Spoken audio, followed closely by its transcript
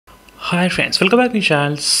Hi friends, welcome back to my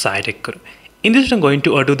channel Saichaitanya. In this video, I'm going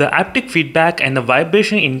to do the haptic feedback and the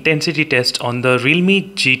vibration intensity test on the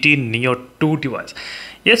Realme GT Neo 2 device.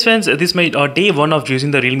 Yes friends, this is my day one of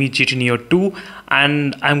using the Realme GT Neo 2,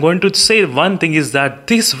 and I'm going to say one thing is that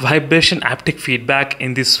this vibration haptic feedback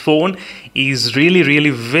in this phone is really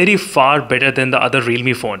very far better than the other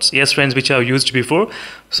Realme phones. Yes friends, which I've used before.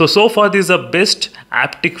 So far this is the best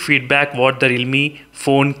haptic feedback what the Realme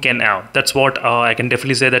phone can have. That's what I can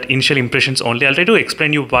definitely say, that initial impressions only. I'll try to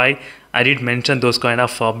explain you why I did mention those kind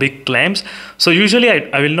of big claims. So usually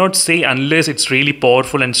I will not say unless it's really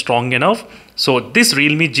powerful and strong enough. So this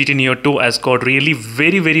Realme GT Neo 2 has got really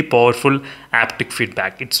very powerful haptic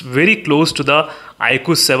feedback. It's very close to the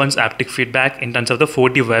IQOO 7's haptic feedback in terms of the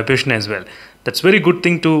 4D vibration as well. That's very good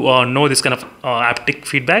thing to know this kind of haptic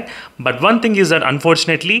feedback. But one thing is that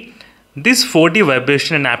unfortunately this 4D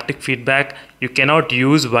vibration and haptic feedback you cannot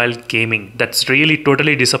use while gaming. That's really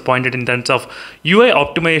totally disappointed in terms of UI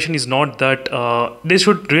optimization is not that they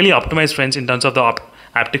should really optimize friends in terms of the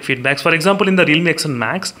haptic feedbacks. For example, in the Realme X1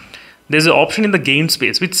 Max, there's an option in the game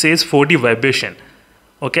space which says 4D vibration.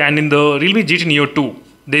 Okay, and in the Realme GT Neo 2,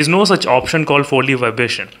 there is no such option called 4D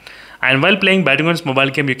vibration. And while playing battlegrounds mobile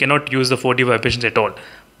game, you cannot use the 4D vibrations at all.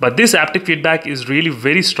 But this haptic feedback is really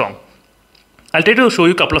very strong. I'll try to show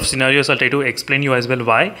you a couple of scenarios. I'll try to explain you as well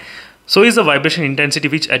why. So is the vibration intensity,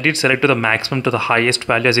 which I did select to the maximum to the highest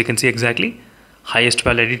value, as you can see exactly. Highest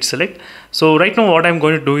value I did select. So right now what I'm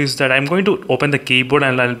going to do is that I'm going to open the keyboard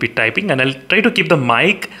and I'll be typing, and I'll try to keep the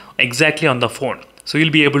mic exactly on the phone. So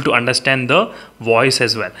you'll be able to understand the voice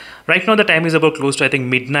as well. Right now the time is about close to I think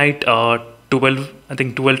midnight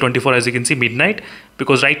 12:24, as you can see, midnight,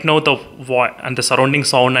 because right now the surrounding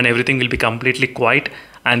sound and everything will be completely quiet,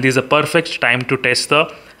 and this is a perfect time to test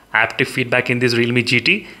the haptic feedback in this Realme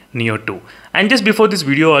GT Neo 2. And just before this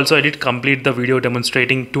video also I did complete the video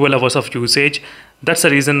demonstrating 12 hours of usage. That's the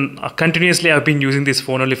reason continuously I've been using this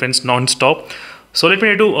phone only friends non-stop. So let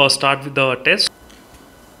me start with the test.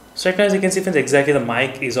 So right now, as you can see friends, exactly the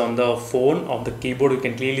mic is on the phone, on the keyboard, you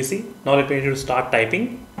can clearly see. Now let me start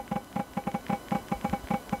typing.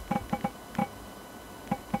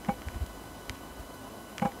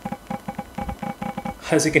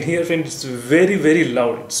 As you can hear friends, it's very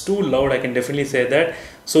loud. It's too loud, I can definitely say that.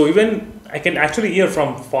 So even I can actually hear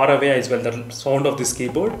from far away as well the sound of this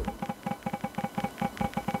keyboard.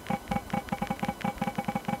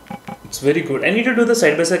 It's very good. I need to do the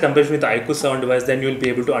side-by-side comparison with the IQOO 7 device, then you will be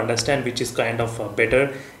able to understand which is kind of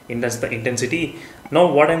better in the intensity.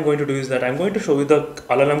 Now what I'm going to do is that I'm going to show you the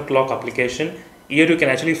alarm clock application. Here you can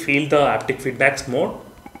actually feel the haptic feedbacks more.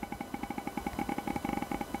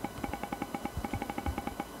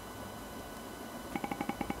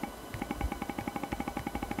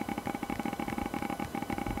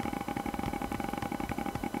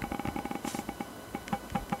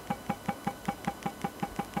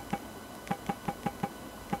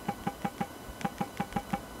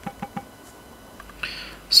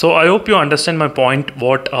 So I hope you understand my point,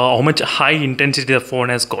 how much high intensity the phone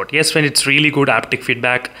has got. Yes friend, it's really good haptic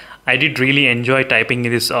feedback. I did really enjoy typing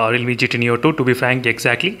in this Realme GT Neo 2, to be frank,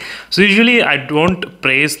 exactly. So usually I don't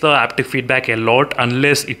praise the haptic feedback a lot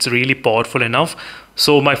unless it's really powerful enough.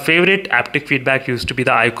 So my favorite haptic feedback used to be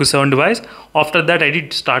the IQOO 7 device. After that I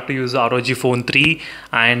did start to use the ROG Phone 3,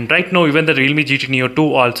 and right now even the Realme GT Neo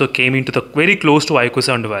 2 also came into the very close to IQOO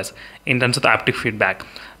 7 device in terms of the haptic feedback.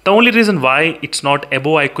 The only reason why it's not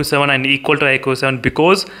above IQOO 7 and equal to IQOO 7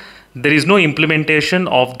 because there is no implementation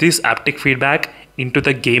of this haptic feedback into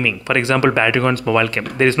the gaming. For example, battlegrounds mobile game,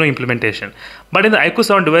 there is no implementation. But in the IQOO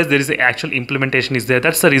 7 device, there is the actual implementation is there.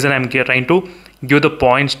 That's the reason I'm trying to give the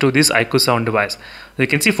points to this IQOO 7 device. So you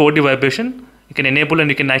can see 4D vibration, you can enable, and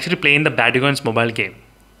you can actually play in the battlegrounds mobile game.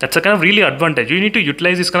 That's a kind of really advantage. You need to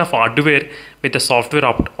utilize this kind of hardware with the software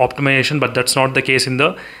optimization, but that's not the case in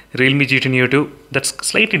the Realme GT Neo 2. That's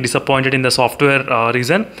slightly disappointed in the software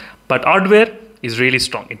reason, but hardware is really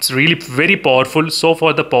strong. It's really very powerful. So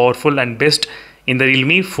far the powerful and best in the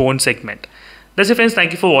Realme phone segment. That's it friends,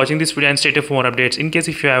 thank you for watching this video and stay tuned for more updates. In case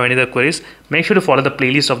if you have any other queries, make sure to follow the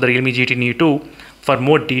playlist of the Realme GT Neo 2 for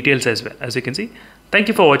more details as well. As you can see, thank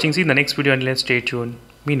you for watching. See you in the next video and let's stay tuned.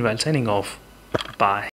 Meanwhile, signing off. Bye.